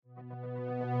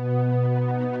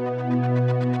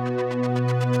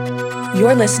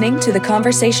You're listening to the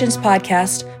Conversations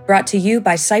podcast brought to you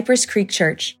by Cypress Creek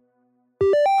Church.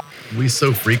 We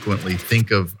so frequently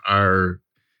think of our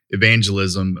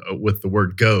evangelism with the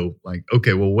word go, like,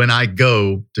 okay, well, when I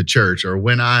go to church or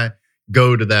when I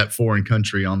go to that foreign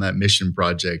country on that mission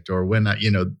project or when I,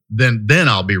 then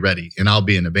I'll be ready and I'll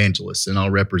be an evangelist and I'll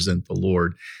represent the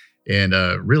Lord. And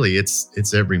really,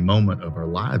 it's every moment of our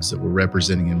lives that we're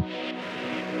representing Him.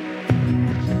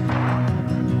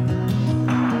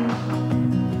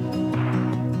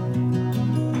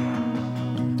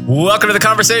 Welcome to the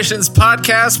Conversations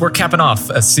podcast. We're capping off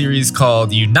a series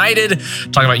called United,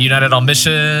 talking about United on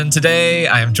Mission. Today,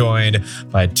 I am joined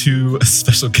by two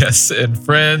special guests and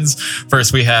friends.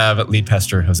 First, we have lead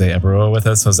pastor Jose Eberroa with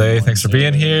us. Jose, thanks for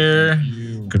being here.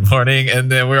 Good morning.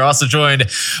 And then we're also joined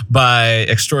by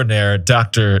extraordinaire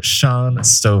Dr. Shawn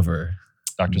Stoever.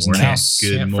 Doctor's in the house.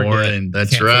 Good morning.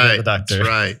 That's right. That's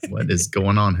right. What is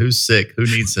going on? Who's sick? Who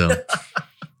needs help?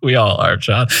 We all are,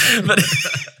 John. But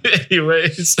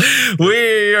anyways,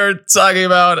 we are talking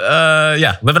about,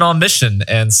 living on mission.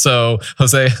 And so,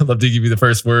 Jose, I'd love to give you the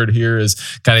first word here is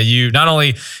kind of you not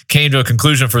only came to a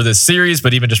conclusion for this series,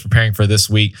 but even just preparing for this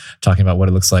week, talking about what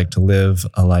it looks like to live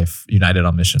a life united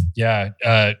on mission. Yeah.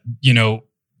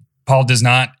 Paul does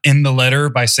not end the letter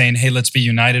by saying, hey, let's be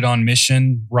united on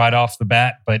mission right off the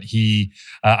bat. But he,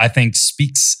 I think,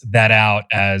 speaks that out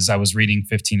as I was reading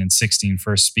 15 and 16,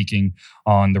 first speaking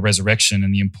on the resurrection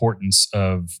and the importance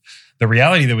of the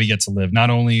reality that we get to live. Not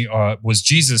only was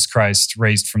Jesus Christ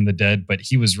raised from the dead, but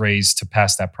He was raised to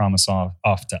pass that promise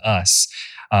off to us.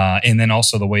 And then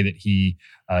also the way that He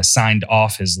signed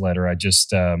off His letter. I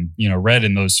just, read,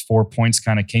 and those 4 points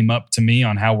kind of came up to me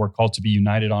on how we're called to be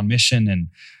united on mission. And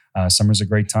summer's a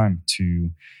great time to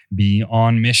be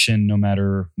on mission, no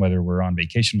matter whether we're on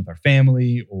vacation with our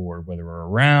family or whether we're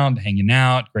around, hanging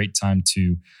out. Great time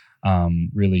to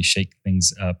really shake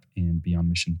things up and be on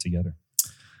mission together.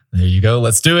 There you go.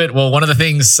 Let's do it. Well, one of the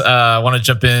things I want to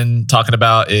jump in talking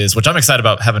about is, which I'm excited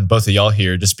about having both of y'all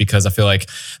here, just because I feel like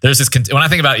there's this, when I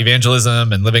think about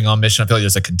evangelism and living on mission, I feel like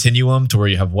there's a continuum to where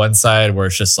you have one side where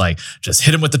it's just like, just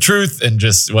hit them with the truth and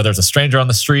just whether it's a stranger on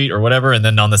the street or whatever. And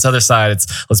then on this other side, it's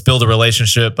let's build a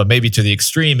relationship, but maybe to the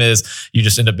extreme is you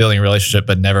just end up building a relationship,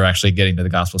 but never actually getting to the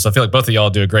gospel. So I feel like both of y'all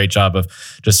do a great job of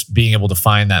just being able to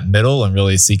find that middle and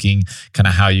really seeking kind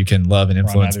of how you can love and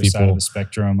influence people. Side of the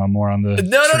spectrum. I'm more on the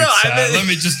let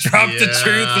me just drop the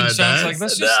truth. And Sean's like,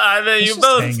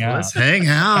 let's hang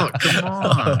out. Come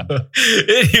on.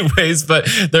 Anyways, but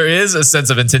there is a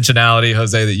sense of intentionality,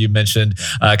 Jose, that you mentioned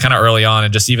kind of early on,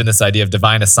 and just even this idea of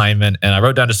divine assignment. And I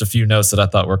wrote down just a few notes that I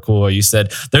thought were cool. You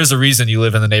said, there's a reason you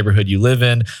live in the neighborhood you live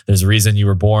in. There's a reason you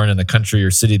were born in the country or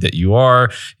city that you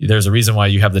are. There's a reason why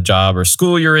you have the job or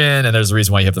school you're in. And there's a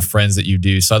reason why you have the friends that you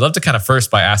do. So I'd love to kind of first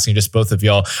by asking just both of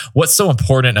y'all, what's so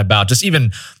important about just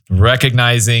even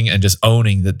recognizing and just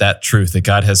owning that truth that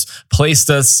God has placed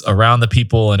us around the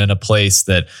people and in a place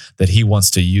that He wants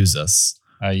to use us.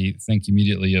 I think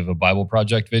immediately of a Bible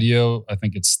Project video. I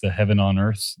think it's the Heaven on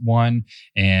Earth one.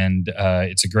 And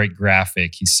it's a great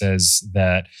graphic. He says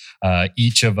that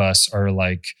each of us are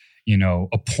like,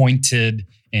 appointed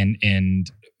and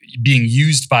being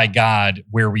used by God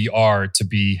where we are to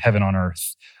be heaven on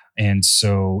earth. And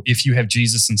so if you have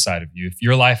Jesus inside of you, if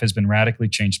your life has been radically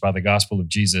changed by the gospel of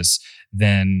Jesus,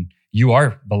 then you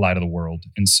are the light of the world.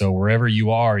 And so wherever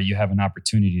you are, you have an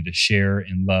opportunity to share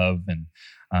and love. And,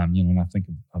 when I think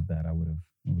of that, it would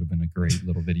have been a great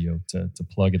little video to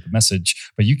plug at the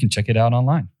message, but you can check it out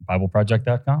online,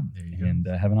 BibleProject.com and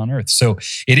Heaven on Earth. So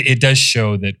it does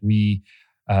show that we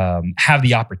have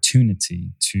the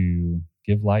opportunity to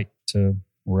give light to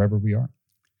wherever we are.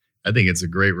 I think it's a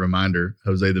great reminder,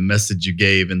 Jose, the message you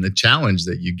gave and the challenge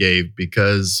that you gave,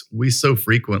 because we so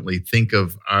frequently think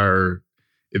of our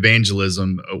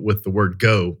evangelism with the word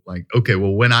go, like, okay,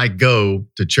 well, when I go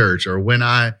to church or when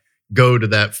I go to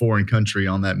that foreign country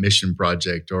on that mission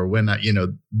project or when I,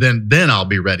 then I'll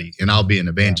be ready and I'll be an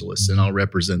evangelist and I'll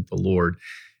represent the Lord.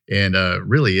 And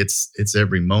really, it's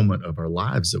every moment of our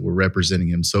lives that we're representing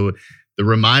Him. So the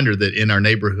reminder that in our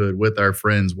neighborhood with our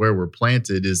friends where we're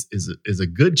planted is a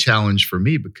good challenge for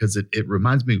me, because it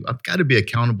reminds me I've got to be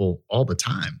accountable all the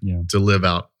time to live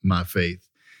out my faith.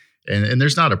 And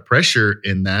there's not a pressure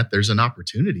in that. There's an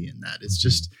opportunity in that. It's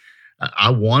just, I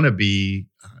want to be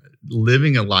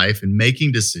living a life and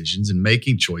making decisions and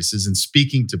making choices and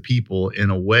speaking to people in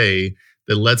a way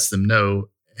that lets them know,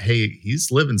 hey,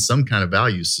 he's living some kind of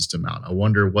value system out. I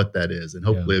wonder what that is. And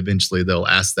hopefully eventually they'll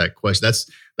ask that question.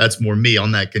 That's more me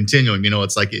on that continuum.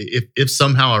 It's like if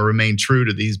somehow I remain true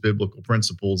to these biblical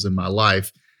principles in my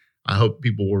life, I hope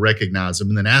people will recognize them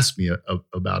and then ask me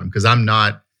about them, because I'm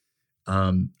not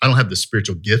I don't have the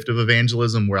spiritual gift of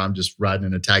evangelism where I'm just riding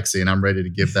in a taxi and I'm ready to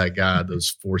give that guy those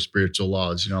 4 spiritual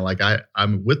laws. Like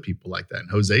I'm with people like that. And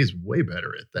Jose's way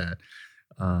better at that.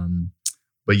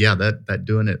 But yeah, that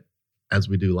doing it as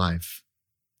we do life.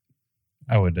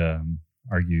 I would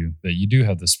argue that you do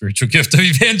have the spiritual gift of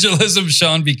evangelism,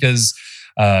 Shawn, because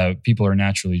people are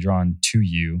naturally drawn to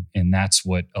you, and that's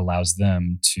what allows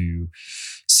them to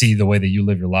see the way that you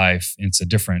live your life. It's a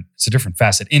different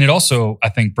facet. And it also, I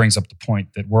think, brings up the point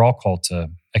that we're all called to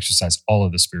exercise all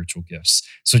of the spiritual gifts.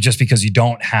 So just because you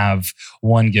don't have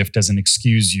one gift doesn't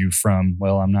excuse you from,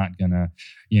 well, I'm not going to,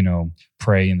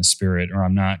 pray in the Spirit, or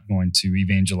I'm not going to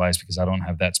evangelize because I don't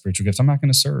have that spiritual gift. I'm not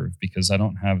going to serve because I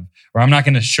don't have, or I'm not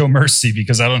going to show mercy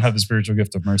because I don't have the spiritual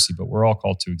gift of mercy. But we're all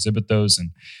called to exhibit those. And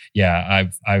yeah,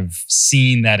 I've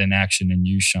seen that in action in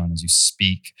you, Shawn, as you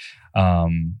speak.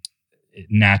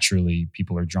 Naturally,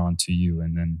 people are drawn to you,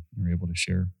 and then you're able to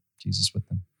share Jesus with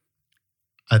them.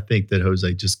 I think that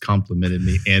Jose just complimented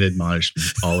me and admonished me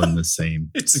all in the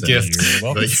same. It's a gift.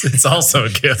 Well, It's also a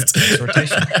gift.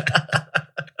 Exhortation.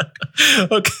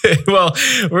 Okay, well,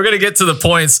 we're going to get to the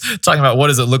points talking about what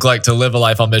does it look like to live a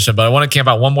life on mission, but I want to camp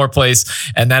out one more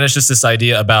place, and that is just this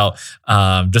idea about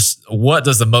just what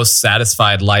does the most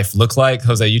satisfied life look like?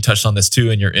 Jose, you touched on this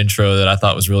too in your intro that I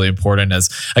thought was really important as,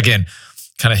 again,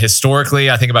 kind of historically,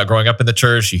 I think about growing up in the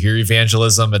church, you hear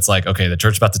evangelism. It's like, okay, the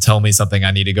church is about to tell me something I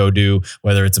need to go do,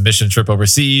 whether it's a mission trip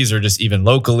overseas or just even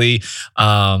locally.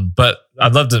 But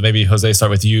I'd love to maybe, Jose, start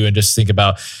with you and just think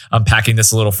about unpacking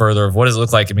this a little further of what does it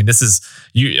look like? I mean, this is,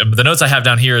 the notes I have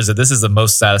down here is that this is the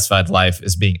most satisfied life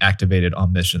is being activated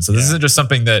on mission. So this isn't just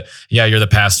something that, you're the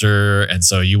pastor and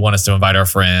so you want us to invite our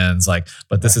friends,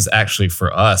 but this is actually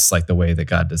for us, like the way that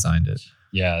God designed it.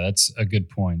 Yeah, that's a good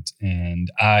point.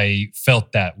 And I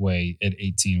felt that way at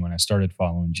 18 when I started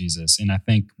following Jesus. And I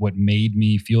think what made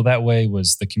me feel that way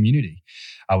was the community.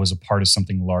 I was a part of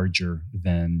something larger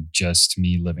than just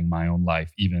me living my own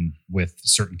life, even with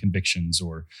certain convictions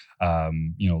or,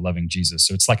 loving Jesus.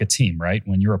 So it's like a team, right?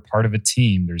 When you're a part of a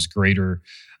team, there's greater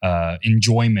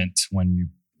enjoyment when you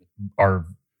are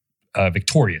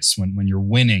victorious. When you're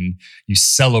winning, you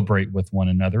celebrate with one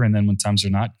another. And then when times are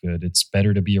not good, it's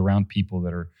better to be around people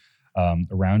that are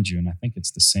around you. And I think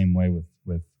it's the same way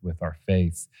with our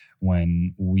faith.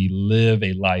 When we live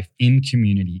a life in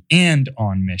community and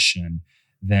on mission,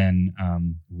 then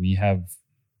we have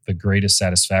the greatest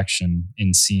satisfaction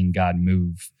in seeing God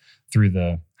move through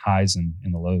the highs and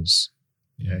the lows.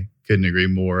 Yeah, couldn't agree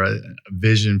more.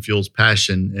 Vision fuels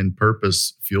passion and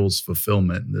purpose fuels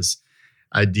fulfillment. And this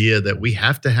idea that we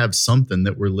have to have something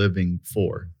that we're living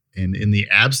for. And in the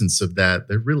absence of that,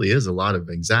 there really is a lot of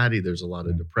anxiety. There's a lot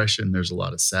of depression. There's a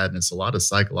lot of sadness, a lot of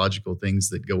psychological things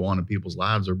that go on in people's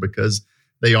lives are because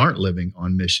they aren't living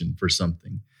on mission for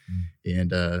something.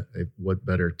 And what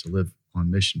better to live on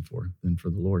mission for than for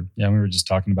the Lord? Yeah, we were just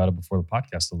talking about it before the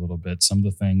podcast a little bit. Some of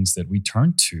the things that we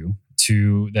turn to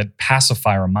that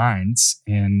pacify our minds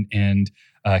and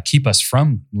keep us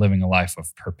from living a life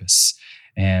of purpose.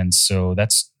 And so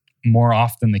that's more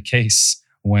often the case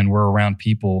when we're around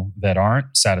people that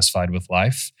aren't satisfied with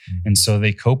life. And so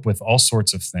they cope with all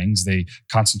sorts of things. They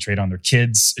concentrate on their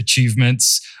kids'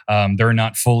 achievements. They're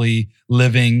not fully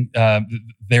living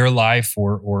their life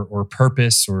or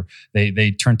purpose, or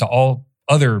they turn to all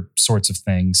other sorts of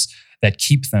things that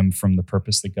keep them from the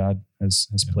purpose that God has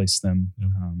placed them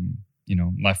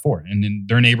life for. And in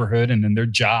their neighborhood and in their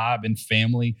job and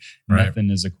family, nothing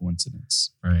is a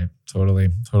coincidence. Right. Totally.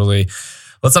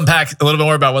 Let's unpack a little bit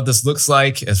more about what this looks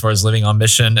like as far as living on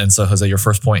mission. And so, Jose, your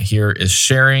first point here is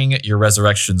sharing your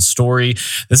resurrection story.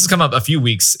 This has come up a few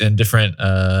weeks in different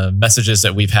messages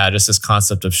that we've had. Just this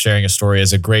concept of sharing a story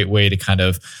is a great way to kind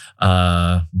of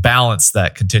balance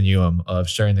that continuum of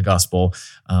sharing the gospel,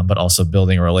 but also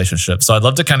building a relationship. So I'd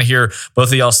love to kind of hear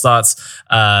both of y'all's thoughts,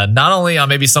 not only on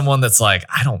maybe someone that's like,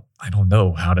 I don't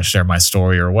know how to share my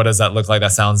story, or what does that look like?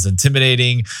 That sounds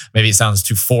intimidating. Maybe it sounds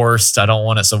too forced. I don't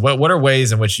want it. So what are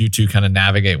ways in which you two kind of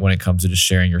navigate when it comes to just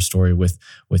sharing your story with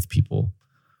people?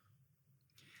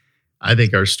 I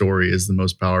think our story is the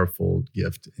most powerful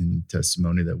gift and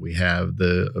testimony that we have.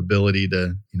 The ability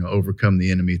to, overcome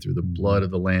the enemy through the blood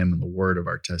of the Lamb and the word of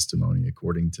our testimony,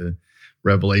 according to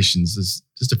Revelations, is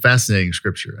just a fascinating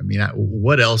scripture. I mean,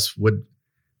 what else would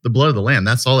the blood of the Lamb?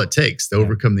 That's all it takes to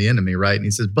overcome the enemy, right? And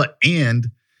he says, and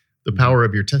the power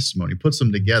of your testimony, puts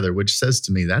them together, which says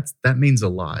to me that means a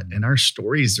lot. And our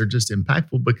stories are just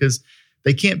impactful because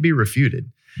they can't be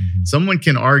refuted. Someone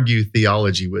can argue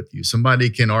theology with you. Somebody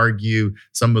can argue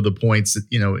some of the points that,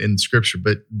 in scripture,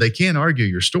 but they can't argue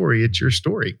your story. It's your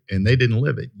story, and they didn't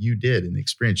live it. You did, and the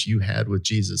experience you had with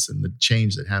Jesus and the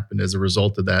change that happened as a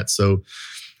result of that. So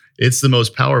it's the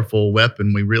most powerful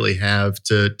weapon we really have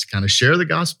to kind of share the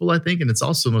gospel, I think. And it's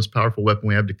also the most powerful weapon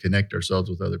we have to connect ourselves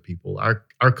with other people.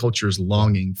 Our culture is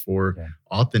longing for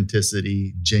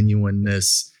authenticity,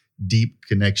 genuineness, deep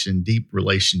connection, deep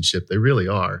relationship. They really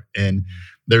are. And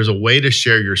there's a way to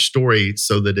share your story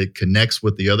so that it connects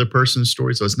with the other person's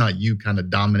story. So it's not you kind of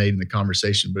dominating the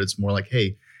conversation, but it's more like,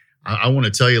 hey, I want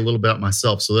to tell you a little about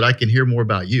myself so that I can hear more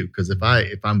about you. Because if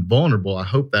I'm vulnerable, I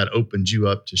hope that opens you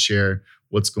up to share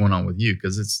what's going on with you.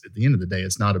 Because it's at the end of the day,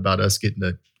 it's not about us getting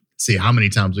to see how many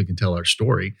times we can tell our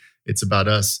story. It's about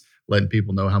us letting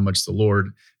people know how much the Lord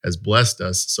has blessed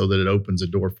us so that it opens a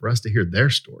door for us to hear their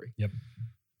story.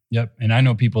 Yep. And I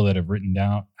know people that have written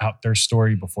down out their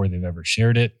story before they've ever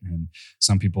shared it. And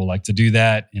some people like to do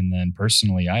that. And then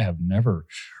personally, I have never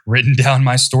written down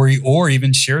my story or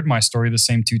even shared my story the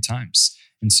same 2 times.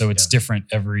 And so it's different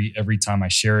every time I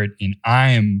share it. And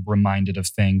I am reminded of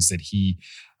things that he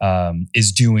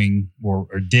is doing or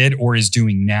did or is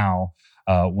doing now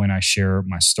when I share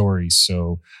my story.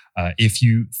 So if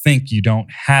you think you don't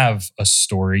have a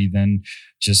story, then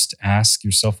just ask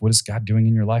yourself, what is God doing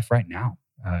in your life right now?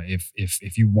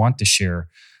 If you want to share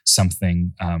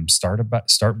something, start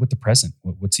with the present.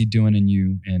 What's he doing in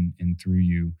you and through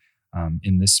you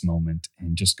in this moment,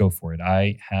 and just go for it.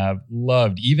 I have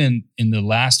loved, even in the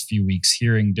last few weeks,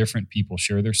 hearing different people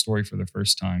share their story for the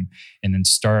first time, and then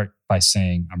start by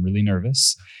saying, I'm really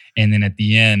nervous. And then at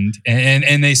the end,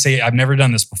 and they say, I've never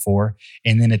done this before.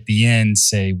 And then at the end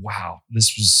say, wow,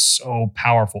 this was so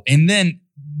powerful. And then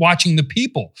watching the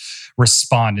people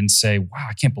respond and say, wow,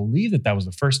 I can't believe that was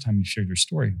the first time you shared your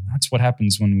story. That's what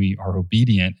happens when we are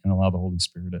obedient and allow the Holy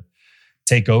Spirit to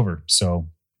take over. So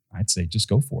I'd say just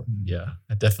go for it. Yeah,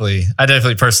 I definitely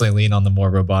personally lean on the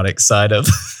more robotic side of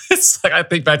it's like I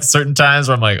think back to certain times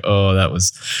where I'm like, oh, that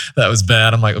was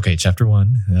bad. I'm like, okay, chapter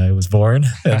 1, I was born.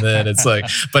 And then it's like,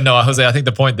 but no, Jose, I think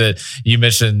the point that you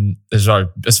mentioned as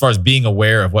far as being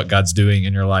aware of what God's doing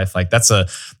in your life, like that's a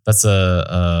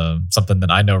something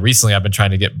that I know recently I've been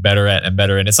trying to get better at and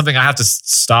better. And it's something I have to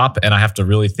stop and I have to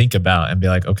really think about and be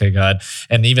like, okay, God.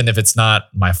 And even if it's not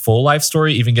my full life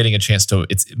story, even getting a chance to,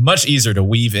 it's much easier to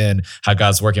weave in how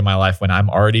God's working in my life when I'm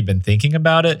already been thinking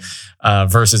about it,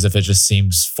 versus if it just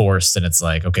seems forced and it's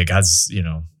like, okay, God's,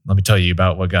 let me tell you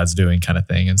about what God's doing kind of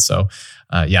thing. And so,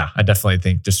 I definitely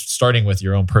think just starting with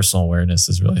your own personal awareness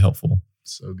is really helpful.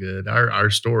 So good. Our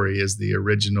story is the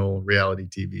original reality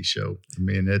TV show. I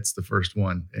mean, it's the first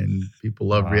one, and people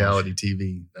love reality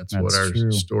TV. That's what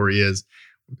our story is.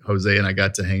 Jose and I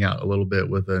got to hang out a little bit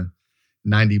with a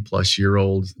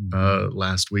 90-plus-year-old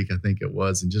last week, I think it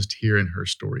was, and just hearing her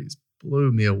stories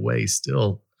blew me away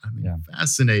still. I mean,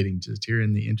 fascinating just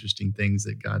hearing the interesting things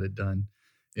that God had done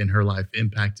in her life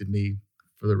impacted me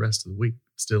for the rest of the week.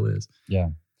 Still is. Yeah.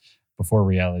 Before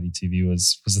reality TV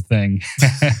was a thing.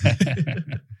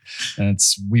 And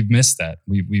we've missed that.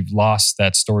 We've lost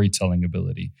that storytelling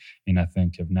ability, and I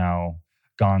think have now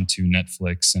gone to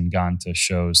Netflix and gone to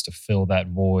shows to fill that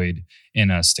void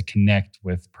in us, to connect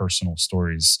with personal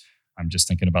stories. I'm just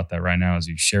thinking about that right now as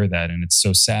you share that. And it's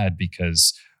so sad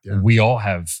because we all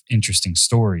have interesting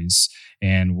stories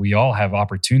and we all have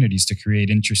opportunities to create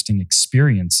interesting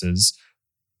experiences.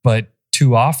 But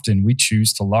too often we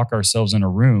choose to lock ourselves in a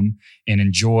room and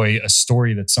enjoy a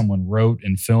story that someone wrote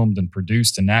and filmed and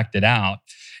produced and acted out,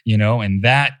 and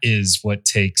that is what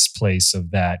takes place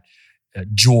of that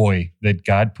joy that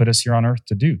God put us here on earth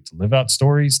to do, to live out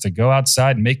stories, to go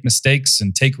outside and make mistakes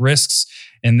and take risks,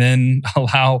 and then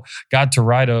allow God to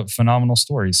write a phenomenal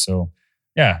story. So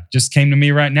just came to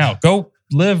me right now. Go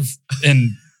live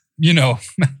and,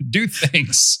 do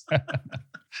things.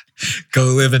 Go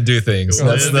live and do things.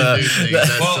 Let me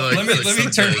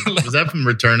turn. Was that from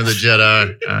Return of the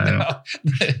Jedi?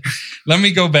 Let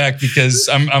me go back because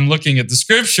I'm looking at the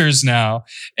scriptures now,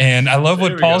 and I love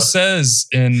what Paul says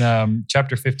in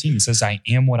chapter 15. He says, "I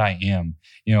am what I am."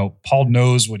 Paul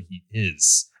knows what he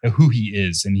is, who he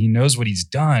is, and he knows what he's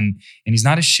done, and he's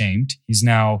not ashamed. He's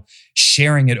now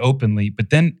sharing it openly.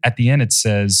 But then at the end it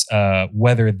says,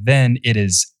 whether then it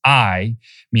is I,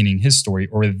 meaning his story,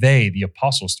 or they, the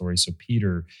apostle story. So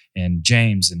Peter and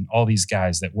James and all these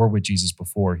guys that were with Jesus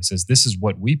before, he says, this is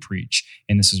what we preach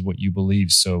and this is what you believe.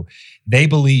 So they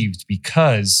believed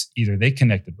because either they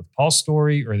connected with Paul's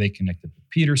story or they connected with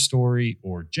Peter's story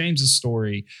or James's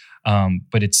story.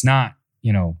 But it's not,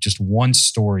 just one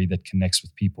story that connects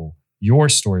with people. Your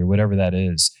story, whatever that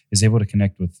is able to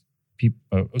connect with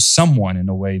someone in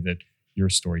a way that your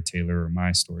story, Taylor, or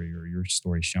my story, or your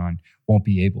story, Shawn, won't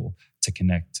be able to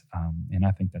connect. And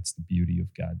I think that's the beauty of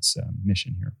God's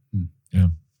mission here. Yeah.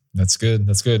 That's good.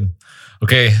 That's good.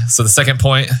 Okay. So the second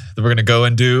point that we're going to go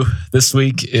and do this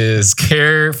week is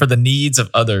care for the needs of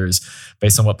others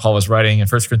based on what Paul was writing in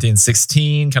 1 Corinthians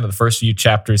 16, kind of the first few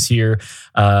chapters here.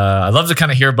 I'd love to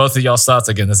kind of hear both of y'all's thoughts.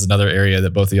 Again, this is another area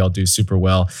that both of y'all do super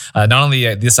well. Not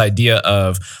only this idea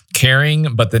of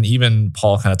caring, but then even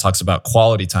Paul kind of talks about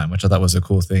quality time, which I thought was a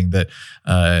cool thing that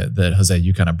Jose,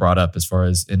 you kind of brought up as far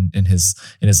as in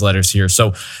his letters here.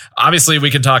 So obviously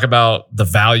we can talk about the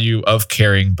value of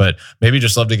caring, but maybe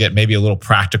just love to get maybe a little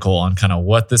practical on kind of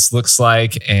what this looks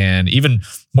like, and even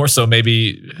more so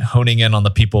maybe honing in on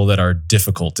the people that are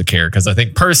difficult to care. Because I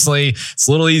think personally, it's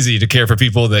a little easy to care for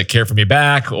people that care for me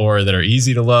back or that are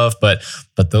easy to love, but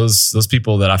those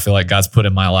people that I feel like God's put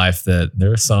in my life, that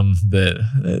there are some that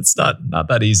it's not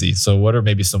that easy. So what are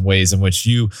maybe some ways in which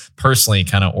you personally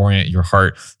kind of orient your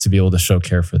heart to be able to show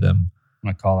care for them? I'm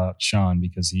going to call out Shawn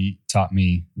because he taught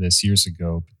me this years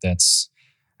ago, but that's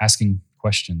asking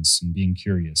questions and being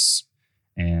curious.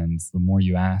 And the more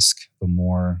you ask, the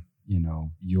more,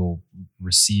 you'll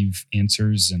receive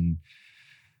answers, and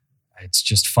it's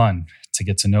just fun to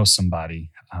get to know somebody.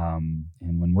 And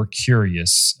when we're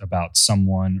curious about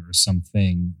someone or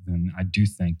something, then I do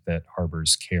think that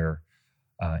harbors care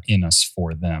in us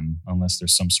for them, unless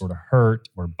there's some sort of hurt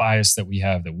or bias that we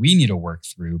have that we need to work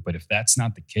through. But if that's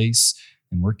not the case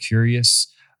and we're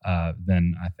curious,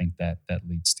 then I think that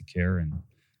leads to care. And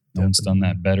no one's done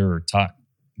that better or taught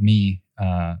me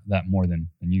that more than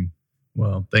you.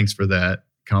 Well, thanks for that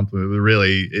compliment.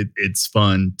 Really, it's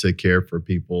fun to care for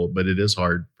people, but it is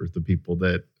hard for the people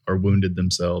that are wounded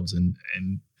themselves. And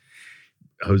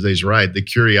Jose's right. The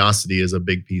curiosity is a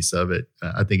big piece of it.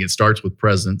 I think it starts with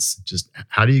presence. Just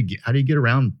how do you get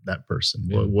around that person?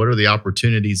 Yeah. What are the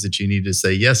opportunities that you need to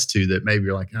say yes to that maybe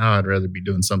you're like, I'd rather be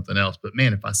doing something else. But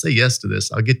man, if I say yes to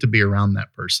this, I'll get to be around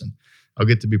that person. I'll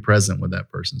get to be present with that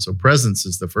person. So presence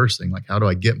is the first thing. Like, how do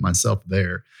I get myself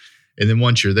there? And then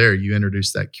once you're there, you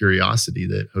introduce that curiosity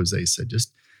that Jose said.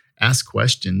 Just ask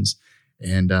questions.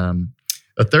 And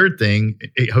a third thing,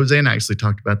 Jose and I actually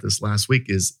talked about this last week,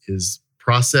 is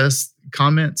process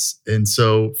comments. And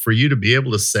so for you to be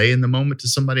able to say in the moment to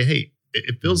somebody, hey,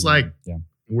 it feels like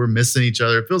we're missing each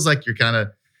other. It feels like you're kind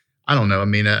of, I don't know. I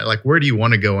mean, like, where do you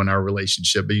want to go in our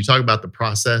relationship? But you talk about the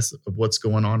process of what's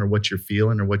going on or what you're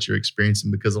feeling or what you're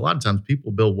experiencing, because a lot of times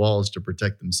people build walls to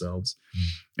protect themselves.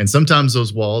 And sometimes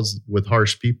those walls with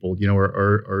harsh people,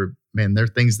 or man, they're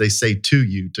things they say to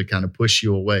you to kind of push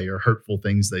you away, or hurtful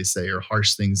things they say, or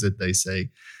harsh things that they say.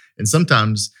 And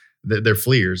sometimes they're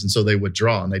fleers. And so they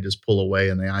withdraw and they just pull away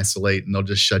and they isolate, and they'll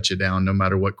just shut you down. No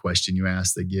matter what question you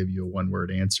ask, they give you a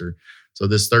one-word answer. So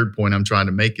this third point I'm trying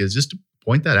to make is just to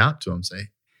point that out to them. Say,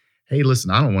 hey, listen,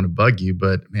 I don't want to bug you,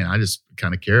 but man, I just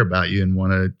kind of care about you and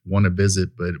want to visit,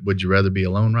 but would you rather be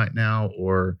alone right now?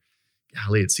 Or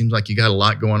golly, it seems like you got a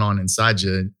lot going on inside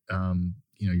you.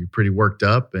 You're pretty worked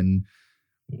up, and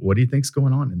what do you think's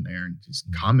going on in there? And just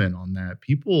comment on that.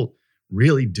 People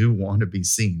really do want to be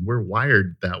seen. We're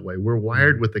wired that way. We're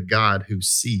wired with a God who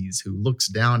sees, who looks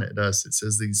down at us. It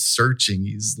says he's searching,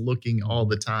 he's looking all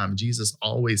the time. Jesus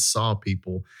always saw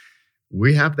people.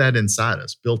 We have that inside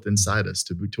us, built inside us,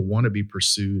 to want to be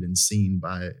pursued and seen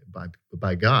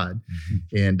by God.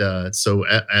 And so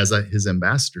as his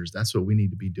ambassadors, that's what we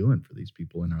need to be doing for these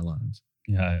people in our lives.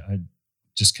 Yeah,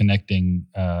 just connecting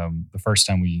the first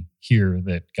time we hear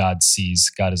that God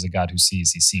is a God who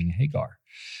sees, he's seeing Hagar.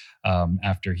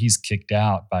 After he's kicked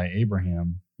out by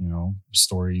Abraham, the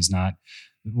story is not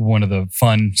one of the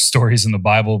fun stories in the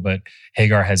Bible, but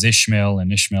Hagar has Ishmael,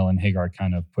 and Ishmael and Hagar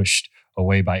kind of pushed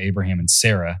away by Abraham and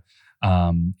Sarah.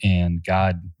 And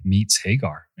God meets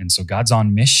Hagar. And so God's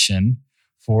on mission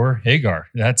for Hagar.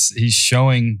 He's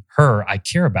showing her, I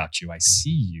care about you. I see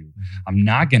you. I'm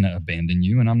not going to abandon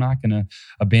you, and I'm not going to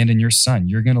abandon your son.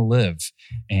 You're going to live.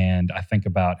 And I think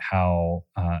about how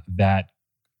that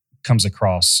comes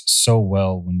across so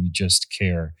well when we just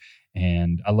care.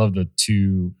 And I love the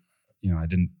two, I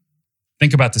didn't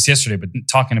think about this yesterday, but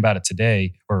talking about it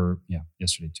today,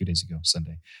 yesterday, 2 days ago,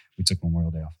 Sunday, we took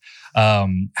Memorial Day off.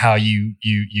 How you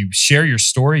share your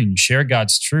story and you share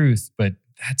God's truth, but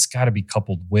that's got to be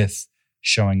coupled with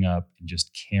showing up and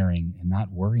just caring and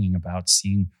not worrying about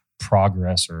seeing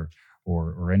progress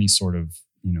or any sort of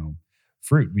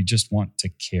fruit. We just want to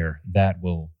care. That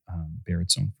will bear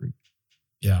its own fruit.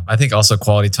 Yeah, I think also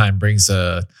quality time brings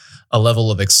a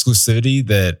level of exclusivity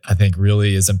that I think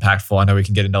really is impactful. I know we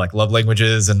can get into like love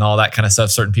languages and all that kind of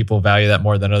stuff. Certain people value that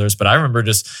more than others, but I remember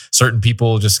just certain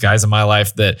people, just guys in my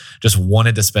life that just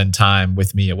wanted to spend time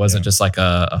with me. It wasn't just like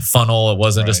a funnel. It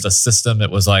wasn't just a system.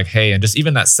 It was like, hey, and just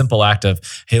even that simple act of,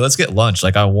 hey, let's get lunch.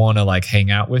 Like I want to like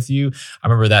hang out with you. I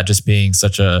remember that just being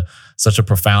such a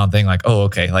profound thing. Like, oh,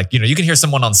 okay. Like, you can hear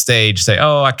someone on stage say,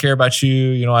 oh, I care about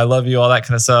you. I love you, all that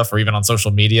kind of stuff, or even on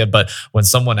social media. But when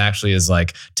someone actually is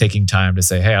like taking time to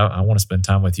say, hey, I want to spend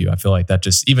time with you, I feel like that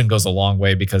just even goes a long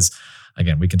way, because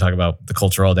again, we can talk about the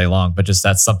culture all day long, but just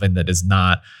that's something that is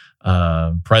not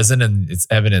present. And it's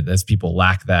evident as people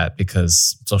lack that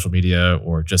because social media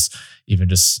or just even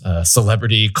just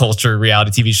celebrity culture,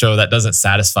 reality TV show that doesn't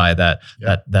satisfy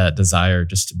that desire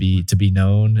just to be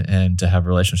known and to have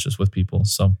relationships with people.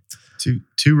 So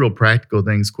two real practical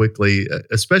things quickly,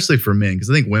 especially for men, because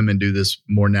I think women do this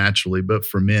more naturally, but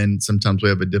for men, sometimes we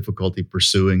have a difficulty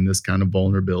pursuing this kind of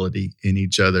vulnerability in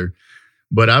each other.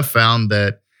 But I've found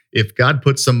that if God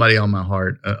puts somebody on my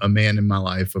heart, a man in my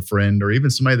life, a friend, or even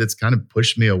somebody that's kind of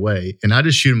pushed me away, and I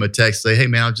just shoot them a text, say, hey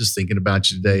man, I was just thinking about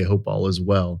you today. I hope all is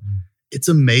well. It's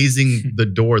amazing the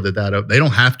door that opens. They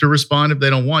don't have to respond if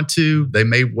they don't want to. They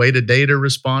may wait a day to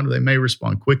respond, or they may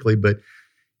respond quickly, but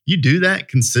you do that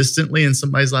consistently in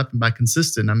somebody's life. And by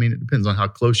consistent, I mean, it depends on how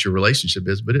close your relationship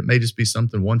is, but it may just be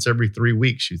something once every 3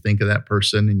 weeks. You think of that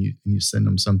person and you send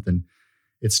them something.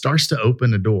 It starts to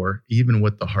open a door, even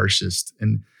with the harshest.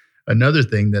 And another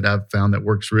thing that I've found that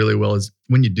works really well is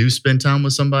when you do spend time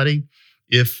with somebody,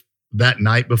 if that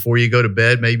night before you go to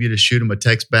bed, maybe you just shoot them a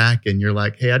text back and you're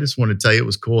like, hey, I just want to tell you it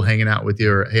was cool hanging out with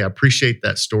you, or hey, I appreciate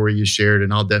that story you shared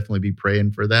and I'll definitely be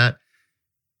praying for that.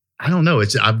 I don't know.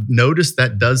 I've noticed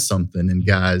that does something in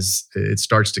guys. It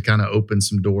starts to kind of open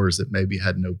some doors that maybe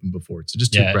hadn't opened before. So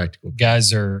just two practical.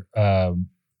 Guys are,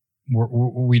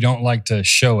 we don't like to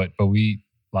show it, but we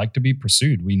like to be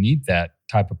pursued. We need that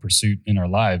type of pursuit in our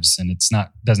lives. And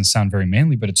doesn't sound very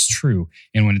manly, but it's true.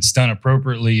 And when it's done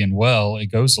appropriately and well,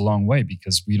 it goes a long way,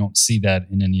 because we don't see that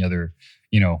in any other,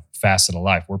 facet of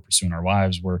life. We're pursuing our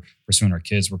wives, we're pursuing our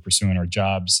kids, we're pursuing our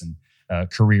jobs and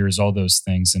careers, all those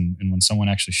things. And when someone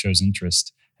actually shows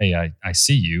interest, hey, I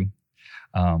see you,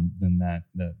 then that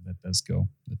does go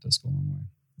a long way.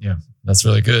 Yeah, that's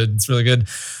really good. It's really good.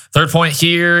 Third point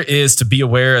here is to be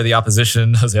aware of the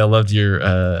opposition. Jose, I loved your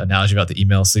analogy about the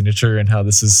email signature and how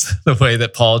this is the way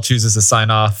that Paul chooses to sign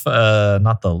off.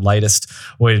 Not the lightest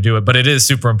way to do it, but it is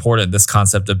super important, this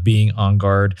concept of being on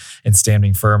guard and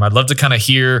standing firm. I'd love to kind of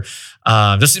hear,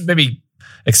 just maybe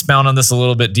expound on this a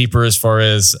little bit deeper as far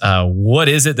as what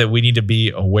is it that we need to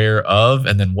be aware of,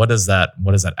 and then what does that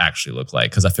actually look like?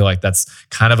 Because I feel like that's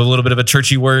kind of a little bit of a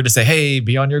churchy word to say, hey,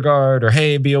 be on your guard, or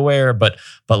hey, be aware. But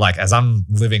like as I'm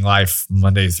living life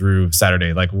Monday through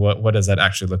Saturday, like what does that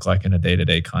actually look like in a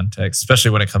day-to-day context,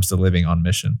 especially when it comes to living on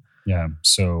mission? Yeah.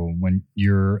 So when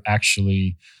you're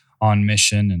actually on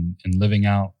mission and living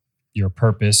out your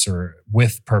purpose, or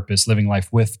with purpose, living life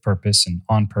with purpose and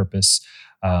on purpose,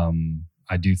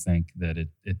 I do think that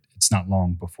it's not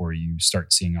long before you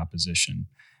start seeing opposition.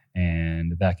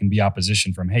 And that can be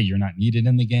opposition from, hey, you're not needed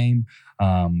in the game,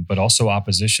 but also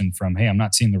opposition from, hey, I'm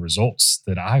not seeing the results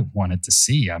that I wanted to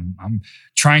see. I'm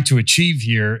trying to achieve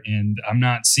here, and I'm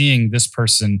not seeing this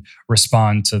person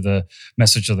respond to the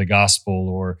message of the gospel,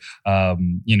 or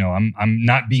I'm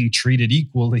not being treated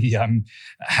equally. I'm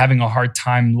having a hard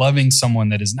time loving someone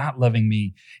that is not loving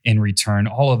me in return.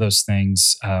 All of those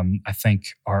things, I think,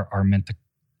 are meant to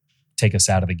take us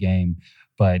out of the game.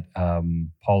 But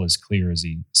Paul is clear as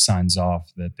he signs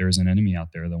off that there's an enemy out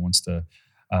there that wants to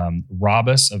rob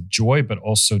us of joy, but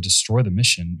also destroy the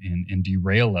mission and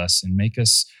derail us and make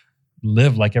us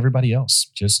live like everybody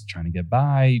else, just trying to get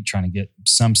by, trying to get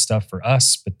some stuff for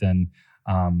us, but then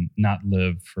not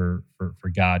live for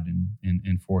God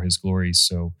and for His glory.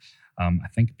 So I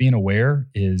think being aware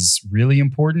is really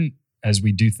important as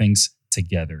we do things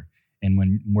together. And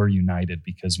when we're united,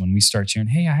 because when we start sharing,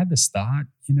 hey, I had this thought,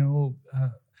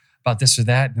 about this or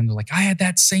that, and they're like, I had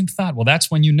that same thought. Well, that's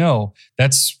when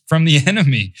that's from the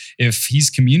enemy. If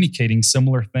he's communicating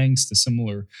similar things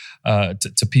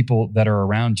to people that are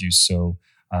around you. So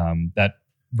that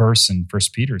verse in 1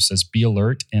 Peter says, be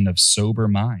alert and of sober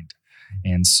mind.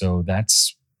 And so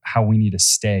that's how we need to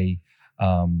stay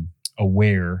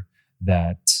aware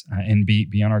that and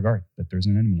be on our guard that there's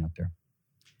an enemy out there.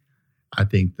 I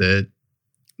think that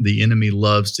the enemy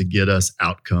loves to get us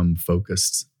outcome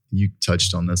focused. You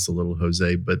touched on this a little,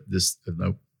 Jose, but did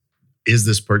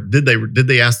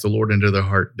they ask the Lord into their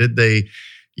heart? Did they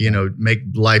make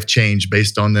life change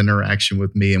based on the interaction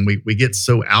with me. And we get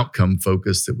so outcome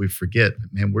focused that we forget,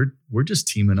 man, we're just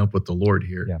teaming up with the Lord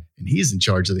here, and He's in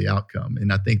charge of the outcome.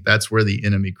 And I think that's where the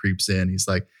enemy creeps in. He's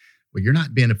like, well, you're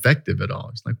not being effective at all.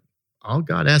 It's like, all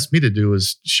God asked me to do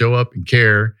is show up and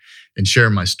care and share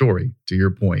my story, to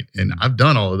your point. And I've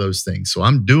done all of those things. So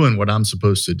I'm doing what I'm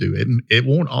supposed to do. It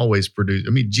won't always produce.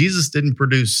 I mean, Jesus didn't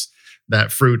produce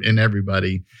that fruit in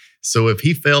everybody. So if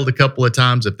He failed a couple of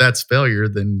times, if that's failure,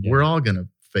 then we're all going to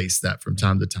face that from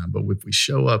time to time. But if we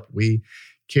show up, we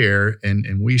care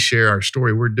and we share our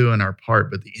story, we're doing our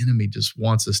part. But the enemy just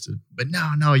wants us to, but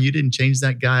no, you didn't change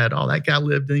that guy at all. That guy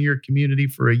lived in your community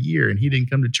for a year and he didn't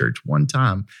come to church one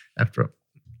time after.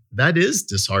 That is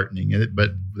disheartening. But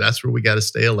that's where we got to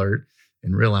stay alert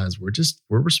and realize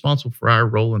we're responsible for our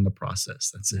role in the process.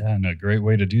 That's it. Yeah, and a great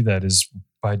way to do that is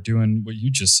by doing what you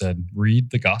just said.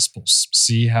 Read the Gospels.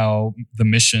 See how the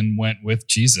mission went with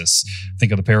Jesus.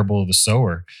 Think of the parable of the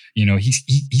sower.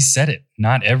 He said it.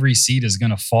 Not every seed is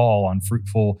going to fall on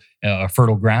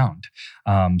fertile ground.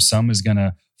 Some is going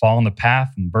to fall on the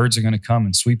path, and birds are going to come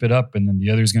and sweep it up, and then the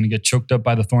other is going to get choked up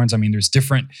by the thorns. I mean, there's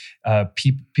different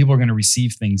people are going to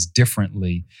receive things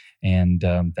differently, and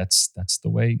that's the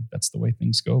way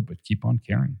things go. But keep on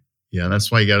caring. Yeah,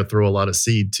 that's why you got to throw a lot of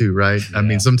seed too, right? Yeah. I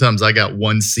mean, sometimes I got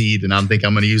one seed and I'm thinking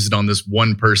I'm going to use it on this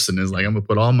one person. It's like, I'm going to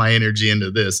put all my energy into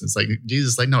this. It's like,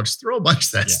 Jesus is like, no, just throw a bunch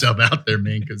of that stuff out there,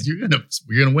 man, because you're going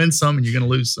to win some and you're going to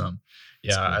lose some.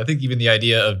 Yeah, I think even the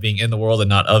idea of being in the world and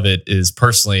not of it is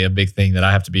personally a big thing that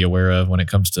I have to be aware of when it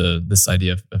comes to this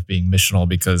idea of being missional,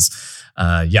 because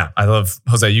I love,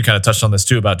 Jose, you kind of touched on this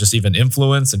too, about just even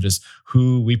influence and just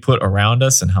who we put around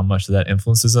us and how much that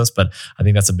influences us. But I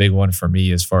think that's a big one for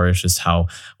me as far as just how,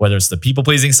 whether it's the people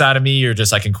pleasing side of me or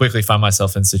just I can quickly find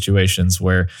myself in situations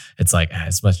where it's like,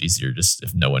 it's much easier just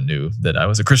if no one knew that I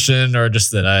was a Christian or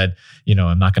just that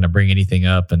I'm not going to bring anything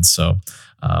up. And so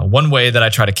one way that I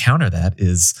try to counter that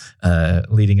is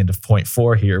leading into point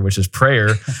 4 here, which is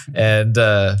prayer. And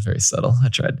very subtle, I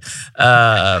tried.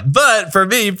 But for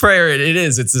me, prayer,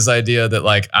 it's this idea that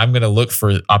like I'm going to look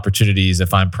for opportunities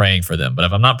if I'm praying for them. But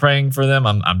if I'm not praying for them,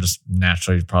 I'm just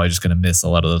naturally probably just going to miss a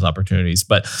lot of those opportunities.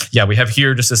 But yeah, we have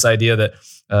here just this idea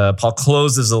that Paul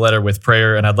closes the letter with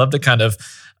prayer. And I'd love to kind of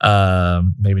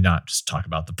maybe not just talk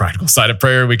about the practical side of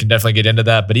prayer. We can definitely get into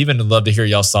that, but even I'd love to hear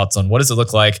y'all's thoughts on what does it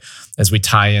look like as we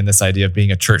tie in this idea of being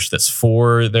a church that's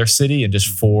for their city and just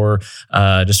for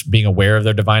just being aware of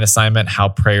their divine assignment, how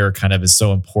prayer kind of is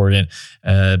so important,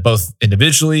 both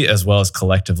individually as well as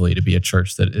collectively to be a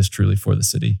church that is truly for the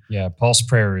city. Yeah, Paul's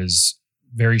prayer is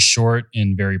very short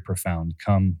and very profound.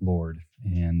 Come, Lord.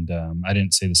 And I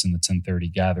didn't say this in the 1030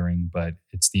 gathering, but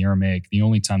it's the Aramaic. The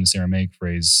only time this Aramaic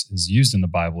phrase is used in the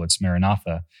Bible, it's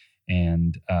Maranatha.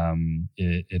 And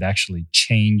it actually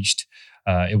changed.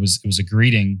 It was a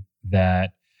greeting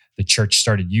that the church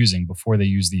started using before they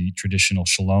used the traditional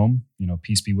shalom,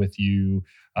 peace be with you.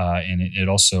 And it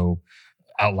also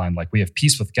outlined like we have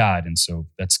peace with God. And so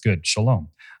that's good, shalom.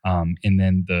 And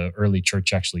then the early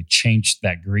church actually changed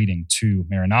that greeting to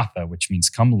Maranatha, which means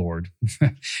come, Lord.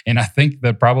 And I think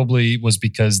that probably was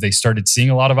because they started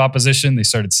seeing a lot of opposition. They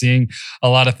started seeing a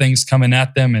lot of things coming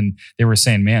at them. And they were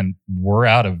saying, man, we're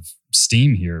out of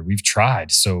steam here. We've tried.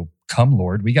 So come,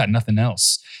 Lord. We got nothing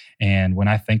else. And when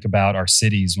I think about our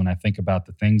cities, when I think about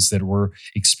the things that we're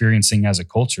experiencing as a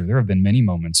culture, there have been many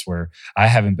moments where I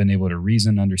haven't been able to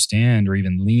reason, understand, or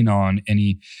even lean on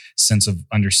any sense of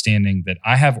understanding that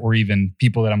I have, or even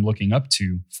people that I'm looking up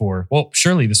to for, well,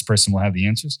 surely this person will have the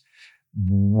answers.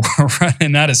 We're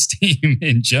running out of steam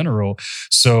in general.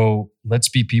 So let's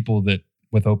be people that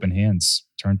with open hands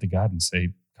turn to God and say,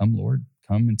 come, Lord,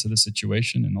 come into the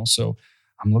situation. And also,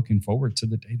 I'm looking forward to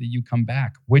the day that you come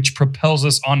back, which propels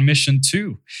us on mission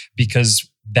too, because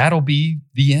that'll be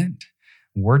the end.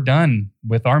 We're done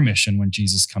with our mission when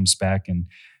Jesus comes back and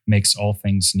makes all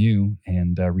things new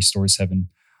and restores heaven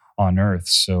on earth.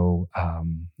 So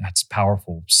that's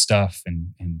powerful stuff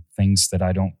and things that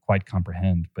I don't quite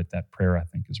comprehend, but that prayer I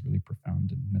think is really profound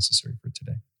and necessary for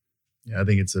today. Yeah, I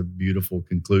think it's a beautiful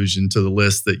conclusion to the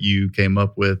list that you came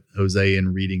up with, Jose,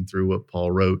 in reading through what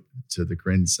Paul wrote to the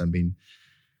Corinthians. I mean,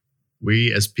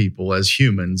 we as people, as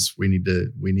humans, we need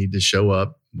to show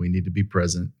up. We need to be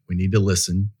present. We need to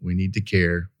listen. We need to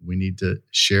care. We need to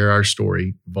share our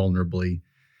story vulnerably.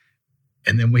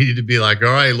 And then we need to be like, all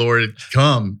right, Lord,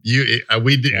 come.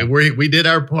 We did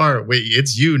our part.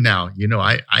 It's you now.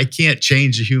 I can't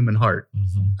change a human heart.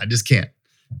 Mm-hmm. I just can't.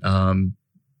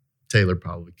 Taylor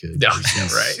probably could. Yeah,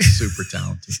 right. Super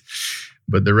talented.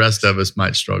 But the rest of us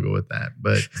might struggle with that.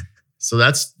 But So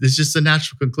it's just a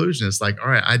natural conclusion. It's like, all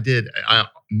right, I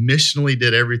missionally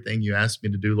did everything you asked me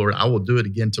to do, Lord. I will do it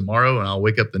again tomorrow, and I'll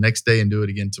wake up the next day and do it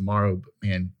again tomorrow. But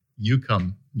man, you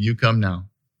come now.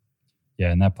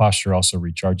 Yeah, and that posture also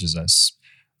recharges us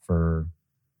for,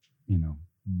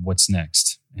 what's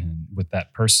next. And with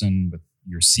that person, with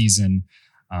your season,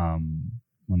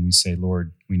 when we say,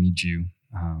 Lord, we need you,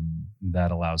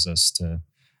 that allows us to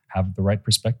have the right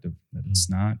perspective, that it's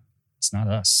not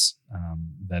us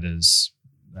that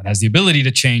has the ability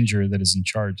to change or that is in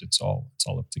charge. It's all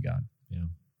up to God. Yeah.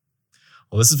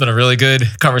 Well, this has been a really good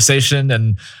conversation,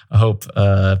 and I hope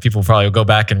people probably will go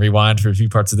back and rewind for a few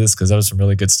parts of this, because that was some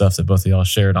really good stuff that both of y'all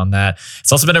shared on that.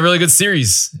 It's also been a really good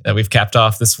series that we've capped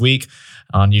off this week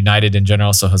on United in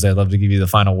general. So Jose, I'd love to give you the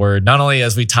final word, not only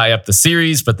as we tie up the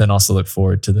series, but then also look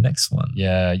forward to the next one.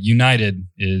 Yeah, United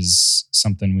is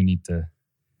something we need to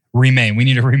remain. We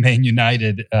need to remain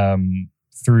united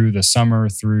through the summer,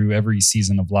 through every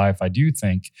season of life. I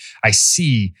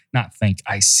see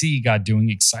God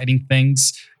doing exciting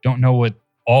things. Don't know what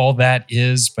all that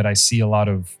is, but I see a lot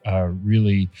of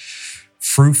really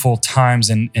fruitful times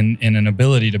and an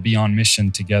ability to be on mission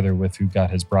together with who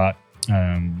God has brought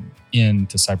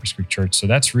into Cypress Creek Church. So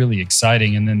that's really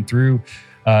exciting. And then through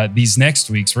these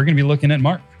next weeks, we're going to be looking at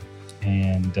Mark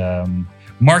and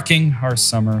marking our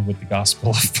summer with the Gospel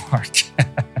of Mark.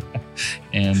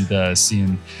 And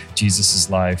seeing Jesus'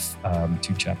 life,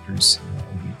 2 chapters a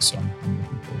week. So I'm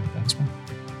looking forward to that as well.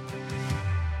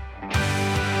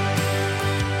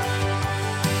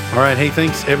 All right. Hey,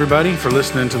 thanks everybody for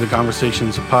listening to the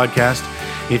Conversations podcast.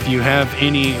 If you have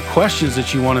any questions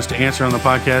that you want us to answer on the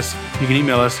podcast, you can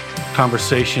email us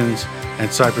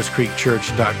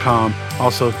conversations@cypresscreekchurch.com.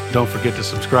 Also, don't forget to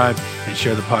subscribe and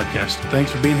share the podcast. Thanks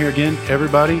for being here again,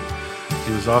 everybody.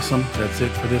 It was awesome. That's it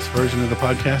for this version of the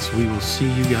podcast. We will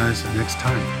see you guys next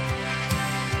time.